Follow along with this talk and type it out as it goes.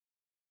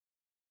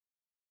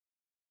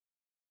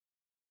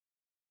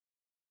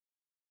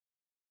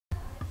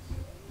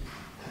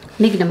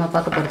இன்றைக்கி நம்ம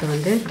பார்க்க போகிறது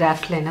வந்து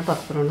கிராஃப்டில் என்ன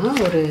பார்க்க போகிறோன்னா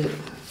ஒரு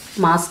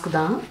மாஸ்க்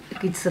தான்.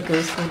 கிட்ஸுக்கு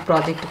ஸ்கூல்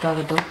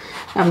ப்ராஜெக்ட்டுக்காகட்டும்,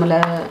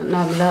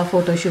 நம்மளாக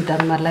ஃபோட்டோஷூட்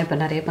அது மாதிரிலாம் இப்போ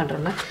நிறைய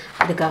பண்ணுறோம்ல,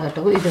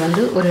 அதுக்காகட்டும். இது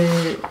வந்து ஒரு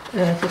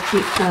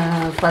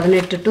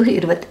 18 to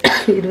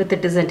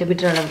 28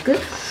 சென்டிமீட்டர் அளவுக்கு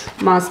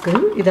மாஸ்க்கு.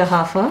 இதை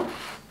ஹாஃபாக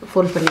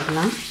ஃபோல்ட்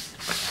பண்ணிக்கலாம்.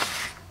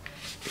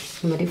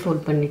 இந்த மாதிரி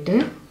ஃபோல்ட் பண்ணிவிட்டு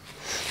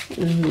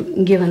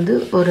இங்கே வந்து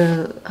ஒரு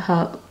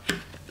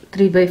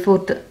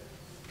 3/4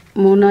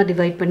 மூணாக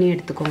டிவைட் பண்ணி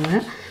எடுத்துக்கோங்க.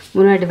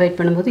 மூணாக டிவைட்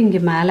பண்ணும்போது இங்கே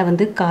மேலே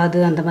வந்து காது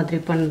அந்த மாதிரி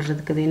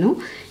பண்ணுறதுக்கு வேணும்.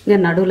 இங்கே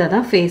நடுவில்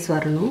தான் ஃபேஸ்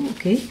வரணும்.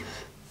 ஓகே,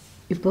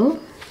 இப்போது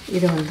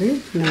இதை வந்து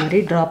இந்த மாதிரி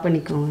ட்ரா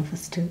பண்ணிக்கோங்க.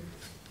 ஃபஸ்ட்டு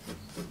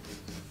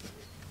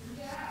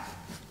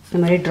இந்த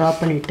மாதிரி ட்ரா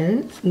பண்ணிவிட்டு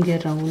இங்கே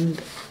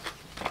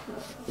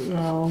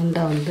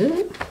ரவுண்டாக வந்து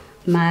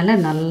மேலே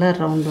நல்லா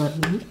ரவுண்ட்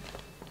வரணும்.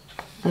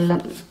 நல்லா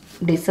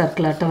இப்படி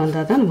சர்க்கிளாட்டம்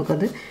வந்தால் தான் நமக்கு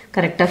வந்து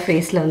கரெக்டாக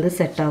ஃபேஸில் வந்து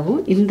செட்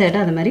ஆகும். இந்த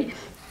இடம் அது மாதிரி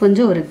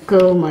கொஞ்சம் ஒரு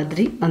கர்வ்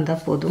மாதிரி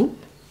வந்தால் போதும்.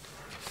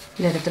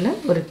 இந்த இடத்துல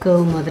ஒரு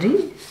கர்வ் மாதிரி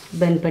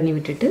பெண்ட் பண்ணி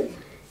விட்டுட்டு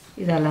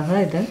இதை அழகாக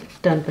இதை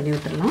டர்ன் பண்ணி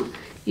விட்டுடலாம்.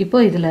 இப்போ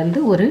இதிலேருந்து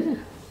ஒரு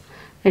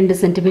 2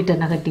 சென்டிமீட்டர்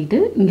நகட்டிட்டு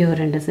இங்கே ஒரு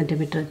 2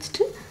 சென்டிமீட்டர்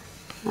வச்சுட்டு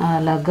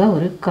அழகாக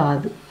ஒரு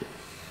காது.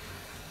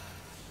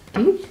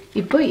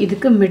 இப்போ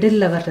இதுக்கு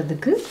மிடில்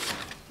வர்றதுக்கு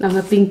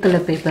நம்ம பிங்க்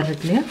கலர் பேப்பர்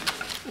இருக்கு இல்லையா,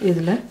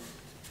 இதில்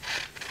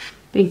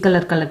பிங்க்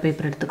கலர்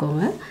பேப்பர்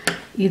எடுத்துக்கோங்க.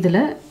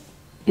 இதில்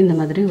இந்த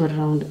மாதிரி ஒரு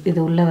ரவுண்டு இது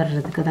உள்ளே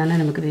வர்றதுக்கு தானே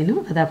நமக்கு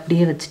வேணும். அதை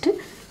அப்படியே வச்சுட்டு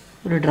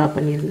ஒரு ட்ரா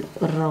பண்ணிடுங்க.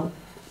 ஒரு ரவுண்ட்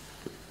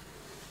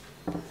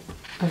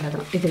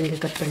அவ்வளோதான். இது இங்கே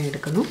கட் பண்ணி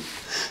எடுக்கணும்.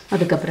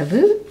 அதுக்கப்புறவு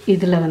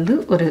இதில் வந்து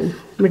ஒரு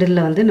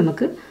மிடில் வந்து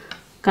நமக்கு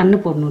கண்ணு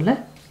போடணும்ல,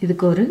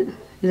 இதுக்கு ஒரு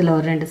இதில்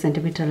ஒரு 2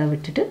 சென்டிமீட்டரில்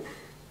விட்டுட்டு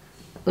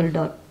ஒரு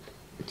டாட்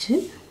வச்சு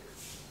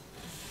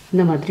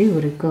இந்த மாதிரி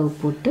ஒரு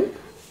கர்வ்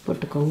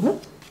போட்டுக்கோங்க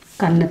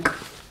கண்ணுக்கு.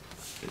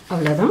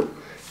 அவ்வளோதான்,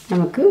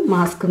 நமக்கு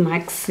மாஸ்க்கு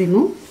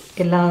மேக்ஸிமம்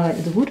எல்லா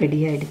இதுவும்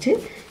ரெடி ஆகிடுச்சு.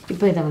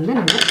 இப்போ இதை வந்து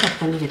நம்ம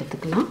கட் பண்ணி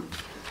எடுத்துக்கலாம்.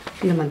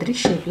 இந்த மாதிரி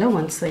ஷேப்பில்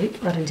ஒன் சைட்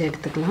வரைஞ்சி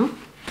எடுத்துக்கலாம்.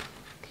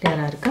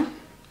 கிளியராக இருக்கா?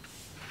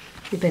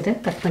 இப்போ இதை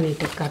கட்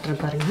பண்ணிவிட்டு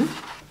காட்டுறேன் பாருங்கள்.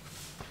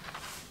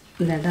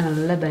 இந்த இடம்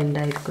நல்லா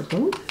பெண்டாக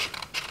இருக்கட்டும்.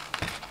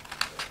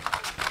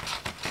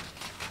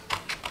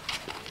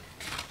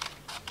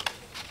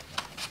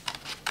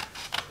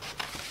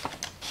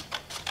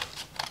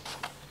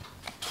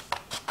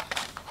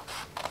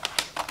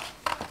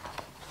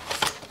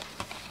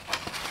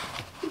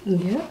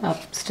 இங்கே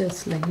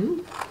அப்ஸ்டர்ஸ்லையும்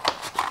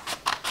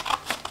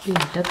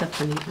நீட்டாக கட்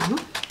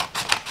பண்ணிக்கலாம்.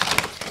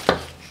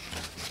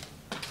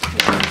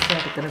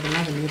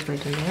 இருக்கிறதுலாம் வெளியே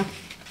போயிட்டு இல்லையா.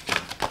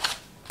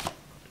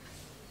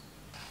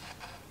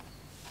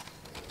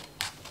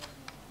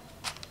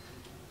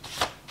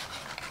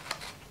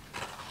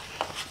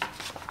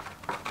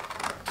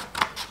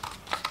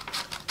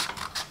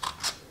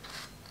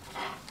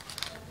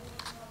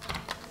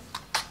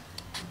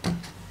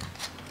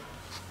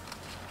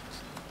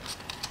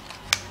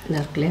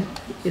 இருக்குல்லையா,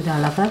 இது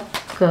அழகாக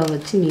கர்வ்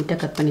வச்சு நீட்டாக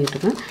கட் பண்ணி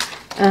விட்டுருக்கேன்.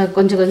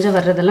 கொஞ்சம்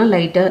வர்றதெல்லாம்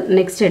லைட்டாக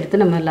நெக்ஸ்ட்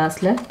எடுத்து நம்ம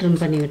லாஸ்ட்டில் ட்ரிம்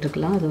பண்ணி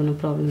விட்டுருக்கலாம். அது ஒன்றும்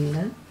ப்ராப்ளம்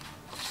இல்லை.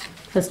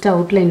 ஃபஸ்ட்டு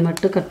அவுட்லைன்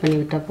மட்டும் கட் பண்ணி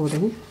விட்டால்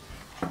போதும்.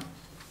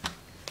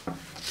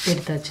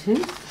 எடுத்தாச்சு.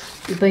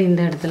 இப்போ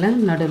இந்த இடத்துல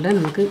நடுவில்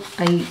நமக்கு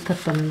ஐ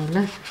கட்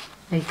பண்ணணும்ல,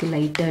 ஐக்கு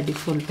லைட்டாக அப்படி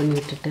ஃபோல்ட் பண்ணி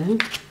விட்டுட்டு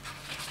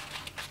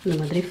இந்த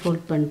மாதிரி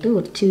ஃபோல்ட் பண்ணிட்டு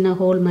ஒரு சின்ன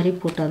ஹோல் மாதிரி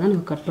போட்டால் தான்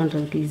நம்ம கட்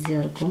பண்ணுறதுக்கு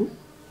ஈஸியாக இருக்கும்.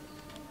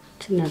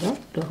 சின்னதாக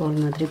ஒரு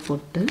ஹோல் மாதிரி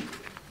போட்டு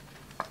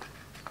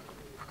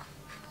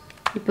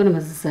இப்போ நம்ம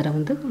சிசரை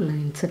வந்து உள்ள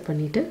இன்சர்ட்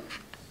பண்ணிவிட்டு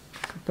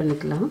கட்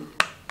பண்ணிக்கலாம்.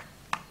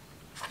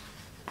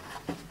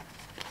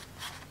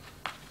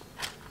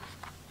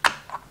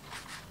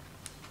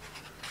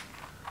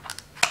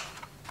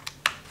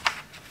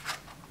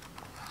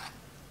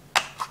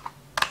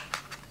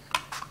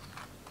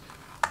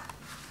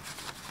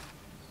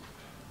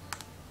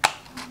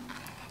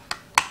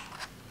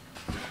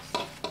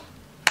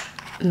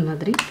 இந்த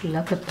மாதிரி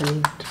ஃபுல்லாக கட் பண்ணி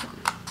விட்டுருக்கோம்.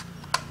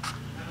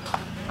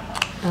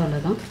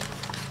 அவ்வளோதான்,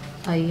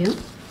 ஐயும்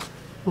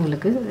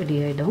உங்களுக்கு ரெடி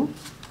ஆகிடும்.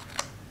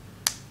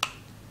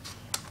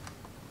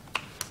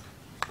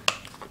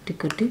 குட்டி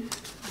குட்டி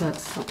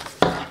பாக்ஸும்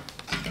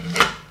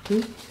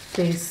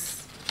ஃபேஸ்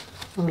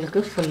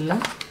உங்களுக்கு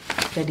ஃபுல்லாக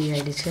ரெடி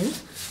ஆகிடுச்சு.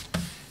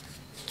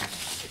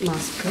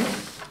 மாஸ்க்கு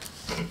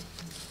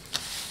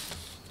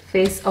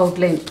ஃபேஸ்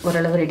அவுட்லைன்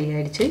ஓரளவு ரெடி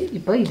ஆகிடுச்சு.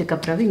 இப்போ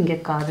இதுக்கப்புறம் இங்கே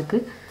காதுக்கு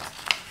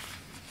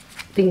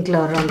பிங்க்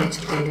கலர் ரவுண்ட்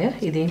வச்சுருக்கோங்க,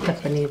 இதையும்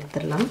கட் பண்ணி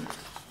எடுத்துடலாம்.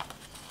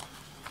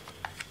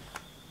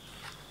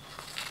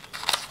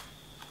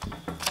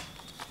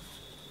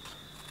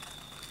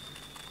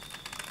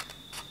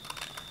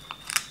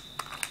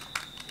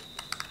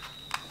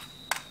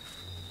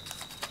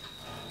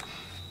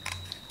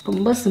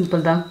 ரொம்ப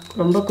சிம்பிள் தான்,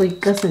 ரொம்ப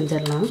குயிக்காக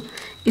செஞ்சிடலாம்.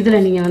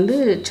 இதில் நீங்கள் வந்து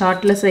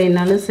சார்ட்டில்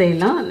செய்யனாலும்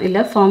செய்யலாம்,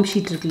 இல்லை ஃபார்ம்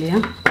ஷீட் இருக்கு இல்லையா.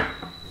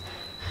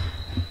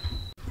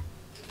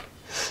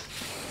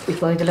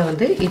 இப்போ இதில்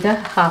வந்து இதை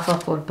ஹாஃபாக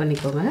ஃபோல்ட்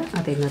பண்ணிக்கோங்க.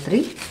 அதே மாதிரி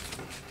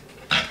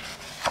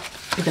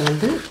இதை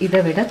வந்து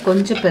இதை விட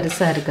கொஞ்சம்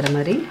பெருசாக இருக்கிற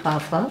மாதிரி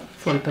ஹாஃபாக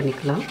ஃபோல்ட்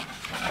பண்ணிக்கலாம்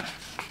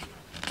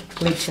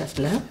ஒயிட்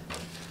ஷர்ட்டில்.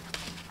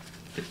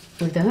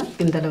 இதை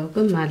இந்த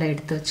அளவுக்கு மேலே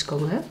எடுத்து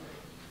வச்சுக்கோங்க.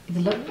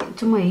 இதில்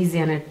சும்மா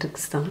ஈஸியான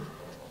ட்ரிக்ஸ் தான்.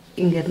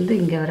 இங்கேருந்து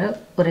இங்கே வர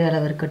ஒரே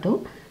அளவு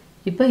இருக்கட்டும்.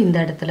 இப்போ இந்த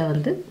இடத்துல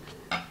வந்து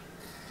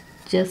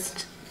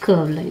ஜஸ்ட்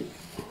கர்வ் லைன்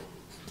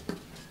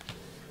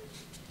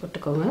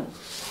போட்டுக்கோங்க.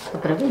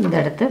 அப்புறம் இந்த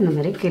இடத்த இந்த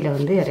மாதிரி கீழே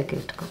வந்து இறக்கி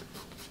விட்டுக்கோங்க.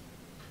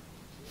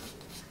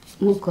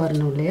 மூக்கு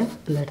வரணும் இல்லையா,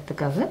 அந்த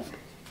இடத்துக்காக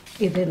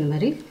இதை இந்த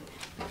மாதிரி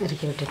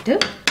இறக்கி விட்டுட்டு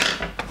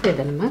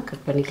இதை நம்ம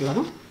கட்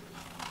பண்ணிக்கலாம்.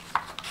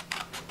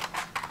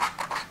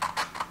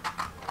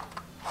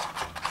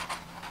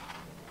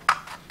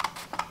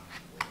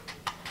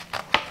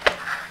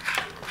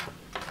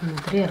 இந்த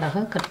மாதிரி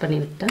அழகாக கட் பண்ணி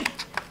விட்டால்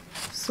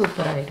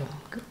சூப்பராகிடும்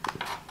நமக்கு.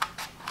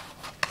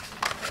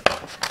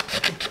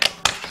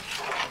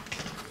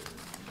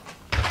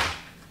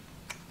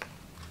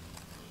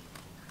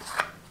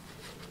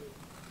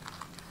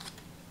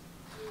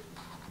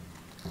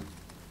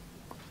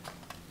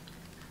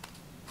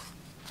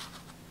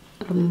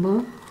 ரொம்ப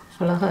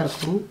அழகாக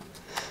இருக்கும்.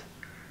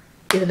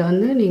 இதில்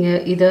வந்து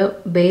நீங்கள் இதை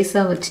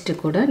பேஸாக வச்சுட்டு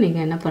கூட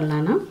நீங்கள் என்ன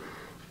பண்ணலான்னா,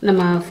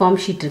 நம்ம ஃபார்ம்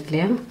ஷீட் இருக்கு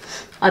இல்லையா,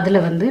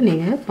 அதில் வந்து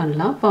நீங்கள்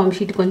பண்ணலாம். ஃபார்ம்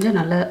ஷீட் கொஞ்சம்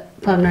நல்லா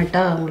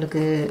பர்மனெண்ட்டாக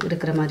உங்களுக்கு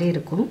இருக்கிற மாதிரி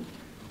இருக்கும்.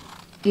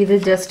 இது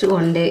ஜஸ்ட்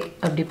 1 டே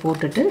அப்படி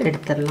போட்டுட்டு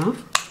எடுத்துடலாம்.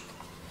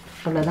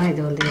 அவ்வளோதான்,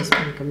 இது வந்து யூஸ்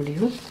பண்ணிக்க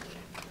முடியும்.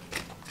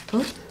 இப்போ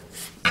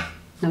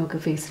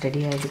நமக்கு ஃபேஸ்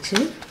ரெடி ஆகிடுச்சு.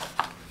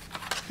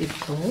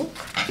 இப்போது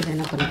இதை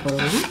என்ன பண்ண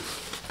போகிறோம்னா,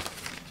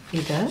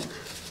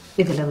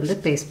 இதில் வந்து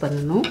பேஸ்ட்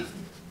பண்ணணும்.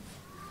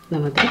 இந்த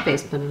மாதிரி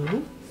பேஸ்ட்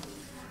பண்ணணும்.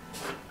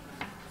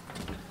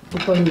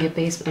 இப்போ இங்கே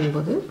பேஸ்ட்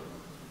பண்ணும்போது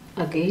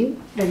அகெயின்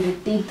 2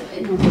 டீத்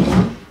என்னோட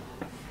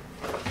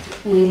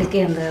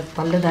மேலுக்கே அந்த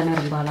பல்லு தானே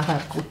ரொம்ப அழகாக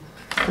இருக்கும்.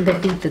 அந்த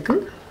டீத்துக்கு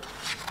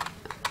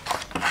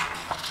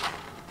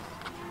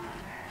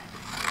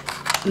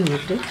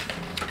வந்துட்டு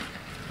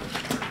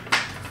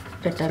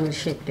ரெக்டாங்கிள்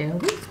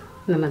ஷேப்லேயாவது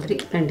இந்த மாதிரி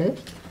 2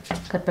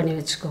 கட் பண்ணி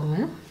வச்சுக்கோங்க.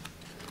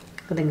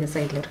 அது இங்கே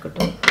சைடில்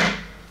இருக்கட்டும்.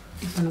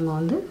 இப்போ நம்ம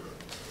வந்து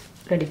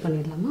ரெடி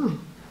பண்ணிடலாமா?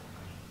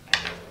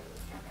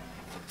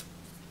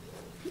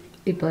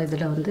 இப்போ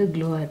இதில் வந்து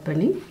க்ளூ ஆட்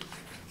பண்ணி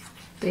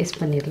பேஸ்ட்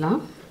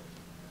பண்ணிடலாம்.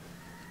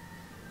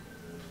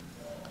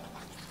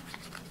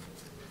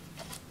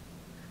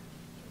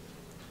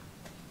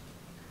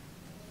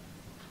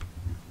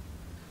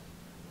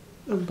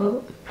 ரொம்ப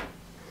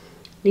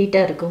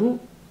நீட்டாக இருக்கும்.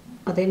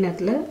 அதே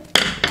நேரத்தில்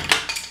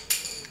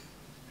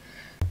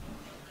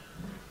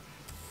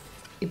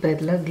இப்போ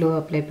இதில் க்ளூ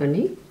அப்ளை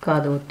பண்ணி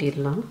காதை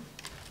ஒட்டிடலாம்.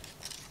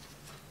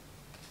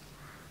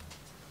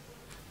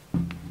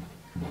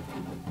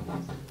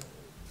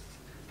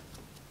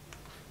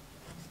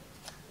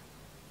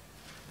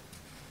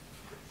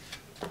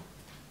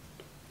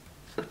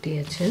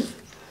 ஒட்டியாச்சு.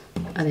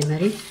 அதே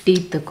மாதிரி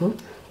டீத்துக்கும்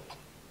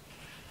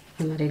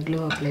இந்த மாதிரி க்ளூ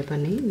அப்ளை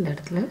பண்ணி இந்த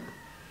இடத்துல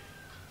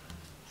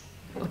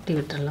ஒட்டி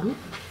விட்டுறலாம்.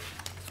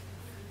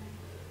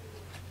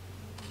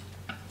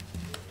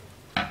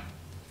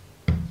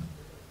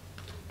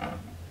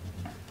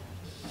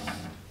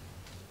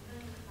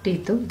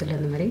 டீத்தும் இதில்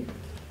இந்த மாதிரி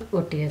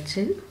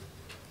ஒட்டியாச்சு.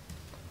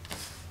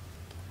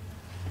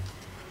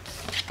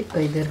 இப்போ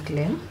இது இருக்கு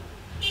இல்லையா,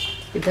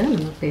 இதை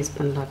நம்ம பேஸ்ட்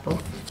பண்ணலாம்.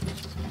 இப்போது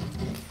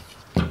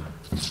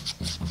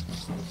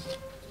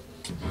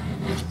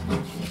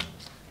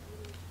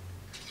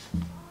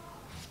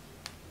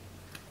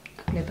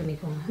அப்ளை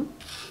பண்ணிக்கோங்க.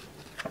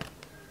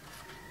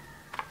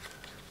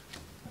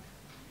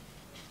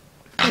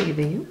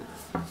 இதையும்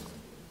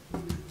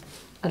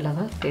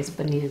அழகாக பேஸ்ட்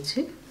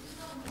பண்ணியாச்சு.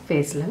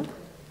 ஃபேஸில்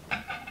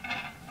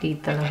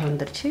டீத் அழகாக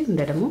வந்துடுச்சு. இந்த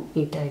இடமும்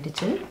நீட்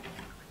ஆகிடுச்சு.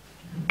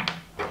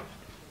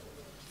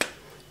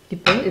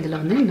 இப்போ இதில்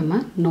வந்து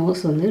நம்ம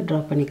நோஸ் வந்து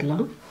ட்ரா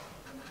பண்ணிக்கலாம்.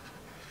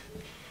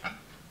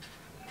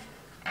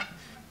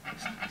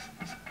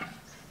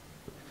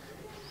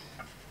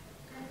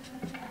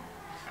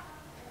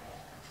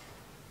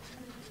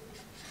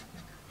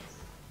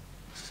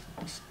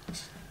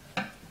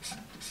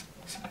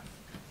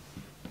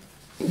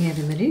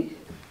 அதே மாதிரி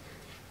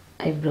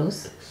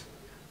ஐப்ரோஸ்,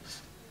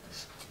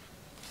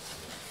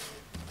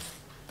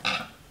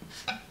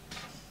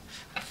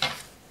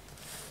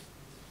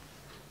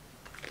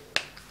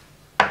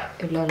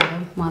 எவ்வளோ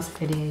அழகாக மாஸ்க்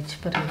ரெடி ஆகிடுச்சு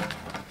பாருங்கள்.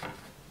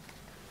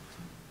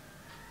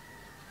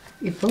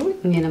 இப்போது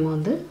இங்கே நம்ம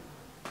வந்து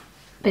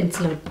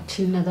பென்சிலை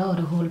சின்னதாக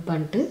ஒரு ஹோல்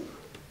பண்ணிட்டு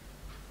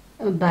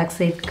பேக்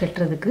சைட்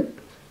கட்டுறதுக்கு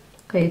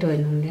கயிறு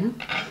வேணும் இல்லையா,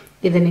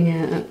 இதை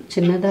நீங்கள்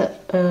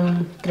சின்னதாக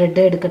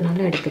த்ரெட்டை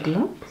எடுக்கிறனாலும்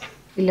எடுத்துக்கலாம்.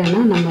 இல்லைன்னா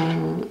நம்ம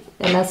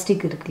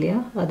எலாஸ்டிக் இருக்கு இல்லையா,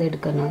 அதை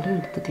எடுக்கிறனாலும்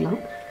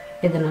எடுத்துக்கலாம்.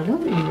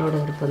 எதனாலும் நம்மளோட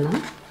விருப்பம்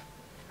தான்.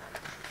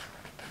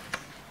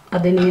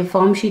 அது நீங்கள்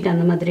ஃபார்ம் ஷீட்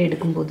அந்த மாதிரி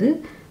எடுக்கும்போது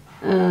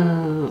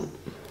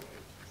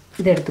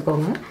இதை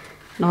எடுத்துக்கோங்க.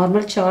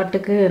 நார்மல்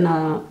சார்ட்டுக்கு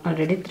நான்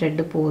ஆல்ரெடி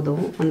த்ரெட்டு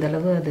போதும்,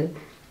 அந்தளவு அது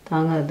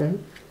தாங்காது.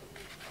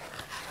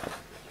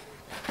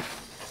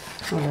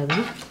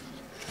 அவ்வளோதான்.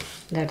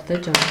 இந்த இடத்த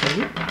ஜாயின்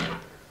பண்ணி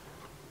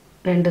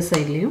 2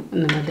 சைட்லேயும்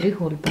இந்த மாதிரி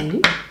ஹோல்ட் பண்ணி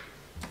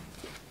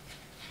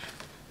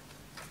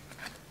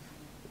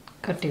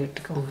கட்டி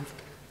விட்டுக்கோங்க.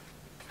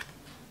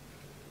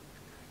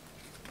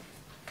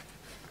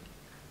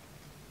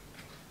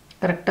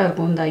 கரெக்டாக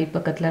இருக்கும். இந்த ஐ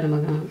பக்கத்தில்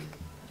நம்ம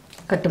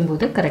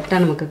கட்டும்போது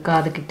கரெக்டாக நமக்கு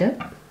காது கிட்ட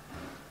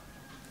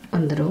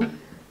வந்துடும்.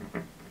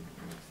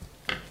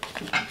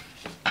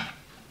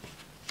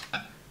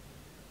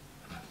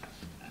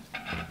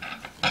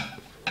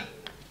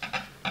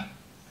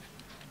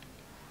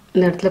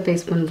 இந்த இடத்துல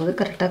பேஸ்ட் பண்ணும்போது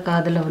கரெக்டாக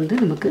காதில் வந்து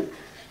நமக்கு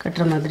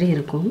கட்டுற மாதிரி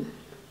இருக்கும்.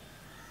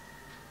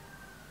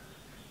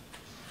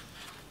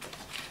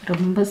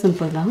 ரொம்ப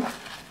சிம்பிள் தான்.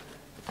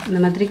 இந்த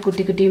மாதிரி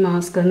குட்டி குட்டி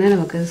மாஸ்க் வந்து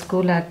நமக்கு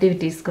ஸ்கூல்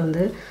ஆக்டிவிட்டீஸ்க்கு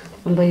வந்து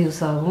ரொம்ப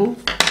யூஸ் ஆகும்.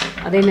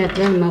 அதே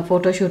நேரத்தில் நம்ம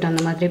ஃபோட்டோஷூட்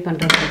அந்த மாதிரி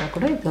பண்ணுறதுக்கு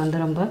கூட இது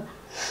வந்து ரொம்ப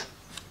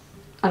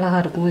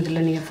அழகாக இருக்கும்.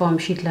 இதில் நீங்கள்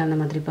ஃபார்ம் ஷீட்டில் அந்த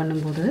மாதிரி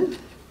பண்ணும்போது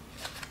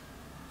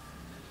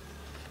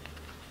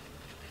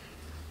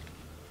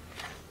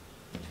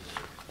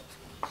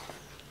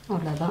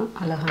அவ்வளோதான்,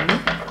 அழகான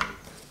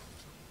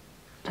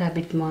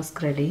ரேபிட்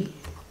மாஸ்க் ரெடி.